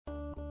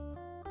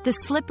The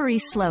slippery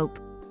slope.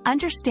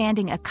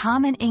 Understanding a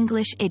common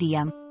English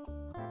idiom.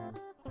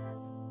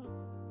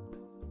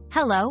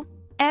 Hello,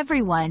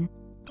 everyone.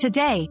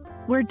 Today,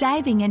 we're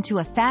diving into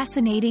a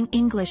fascinating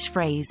English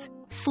phrase,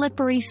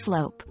 slippery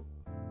slope.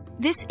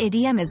 This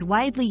idiom is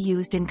widely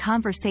used in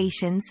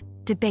conversations,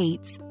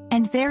 debates,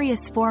 and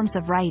various forms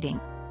of writing.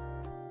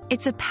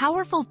 It's a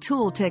powerful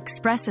tool to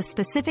express a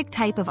specific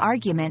type of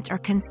argument or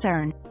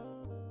concern.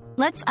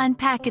 Let's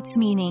unpack its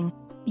meaning,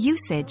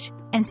 usage,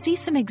 and see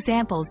some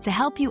examples to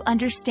help you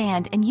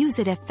understand and use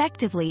it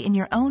effectively in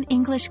your own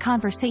English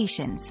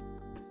conversations.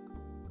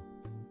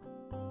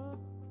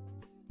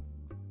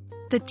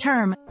 The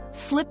term,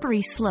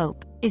 slippery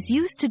slope, is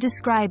used to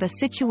describe a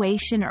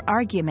situation or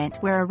argument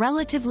where a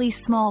relatively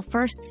small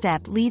first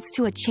step leads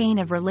to a chain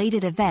of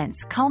related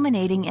events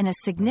culminating in a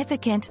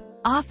significant,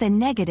 often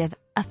negative,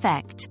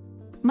 effect.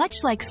 Much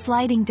like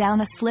sliding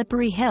down a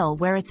slippery hill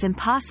where it's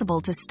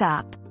impossible to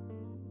stop.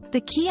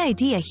 The key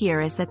idea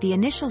here is that the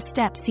initial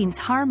step seems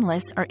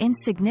harmless or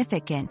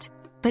insignificant,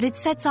 but it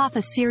sets off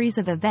a series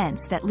of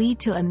events that lead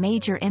to a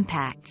major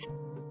impact.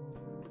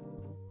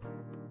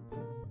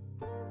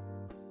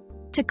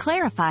 To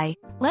clarify,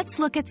 let's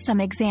look at some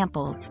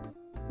examples.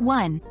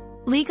 1.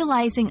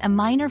 Legalizing a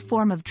minor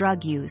form of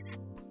drug use.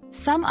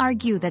 Some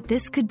argue that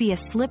this could be a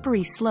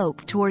slippery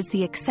slope towards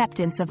the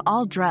acceptance of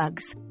all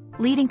drugs,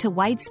 leading to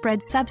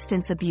widespread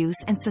substance abuse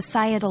and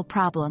societal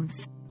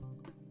problems.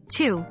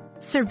 2.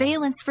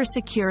 Surveillance for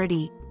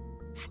security.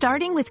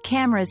 Starting with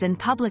cameras in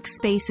public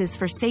spaces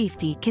for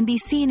safety can be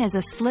seen as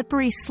a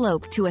slippery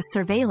slope to a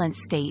surveillance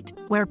state,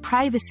 where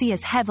privacy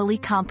is heavily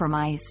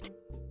compromised.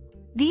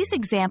 These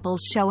examples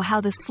show how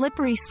the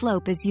slippery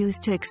slope is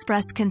used to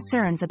express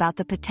concerns about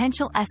the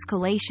potential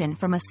escalation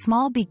from a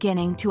small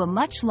beginning to a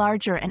much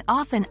larger and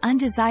often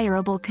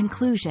undesirable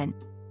conclusion.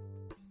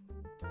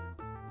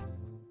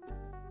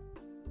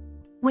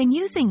 When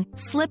using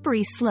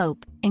slippery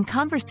slope in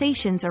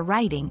conversations or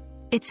writing,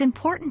 it's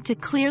important to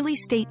clearly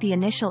state the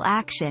initial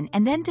action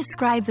and then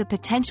describe the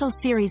potential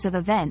series of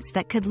events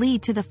that could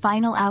lead to the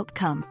final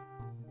outcome.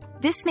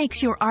 This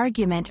makes your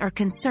argument or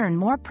concern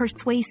more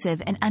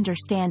persuasive and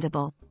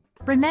understandable.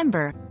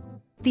 Remember,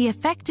 the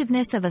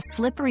effectiveness of a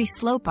slippery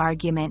slope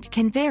argument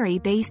can vary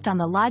based on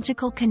the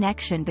logical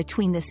connection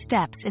between the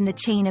steps in the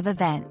chain of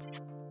events.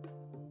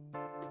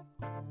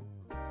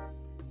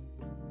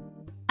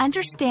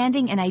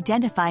 Understanding and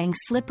identifying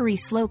slippery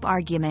slope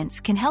arguments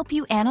can help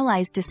you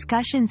analyze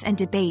discussions and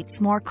debates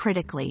more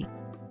critically.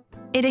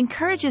 It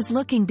encourages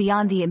looking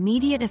beyond the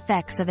immediate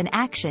effects of an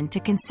action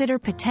to consider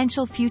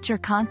potential future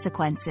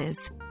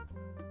consequences.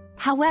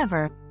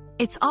 However,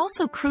 it's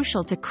also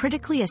crucial to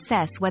critically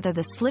assess whether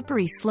the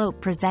slippery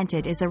slope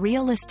presented is a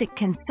realistic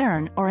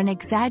concern or an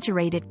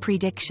exaggerated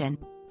prediction.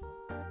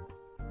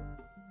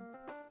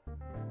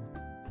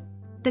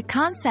 The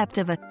concept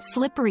of a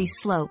slippery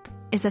slope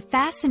is a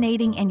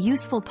fascinating and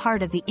useful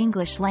part of the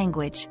English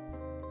language,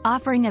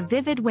 offering a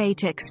vivid way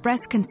to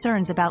express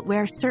concerns about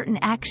where certain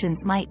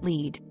actions might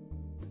lead.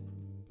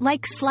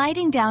 Like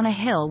sliding down a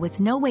hill with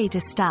no way to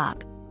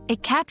stop,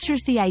 it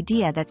captures the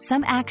idea that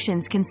some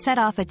actions can set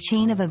off a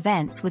chain of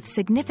events with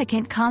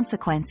significant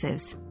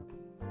consequences.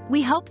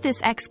 We hope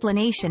this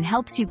explanation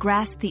helps you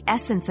grasp the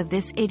essence of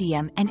this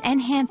idiom and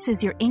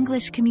enhances your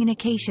English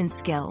communication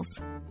skills.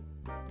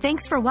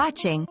 Thanks for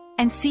watching,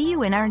 and see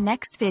you in our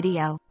next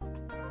video.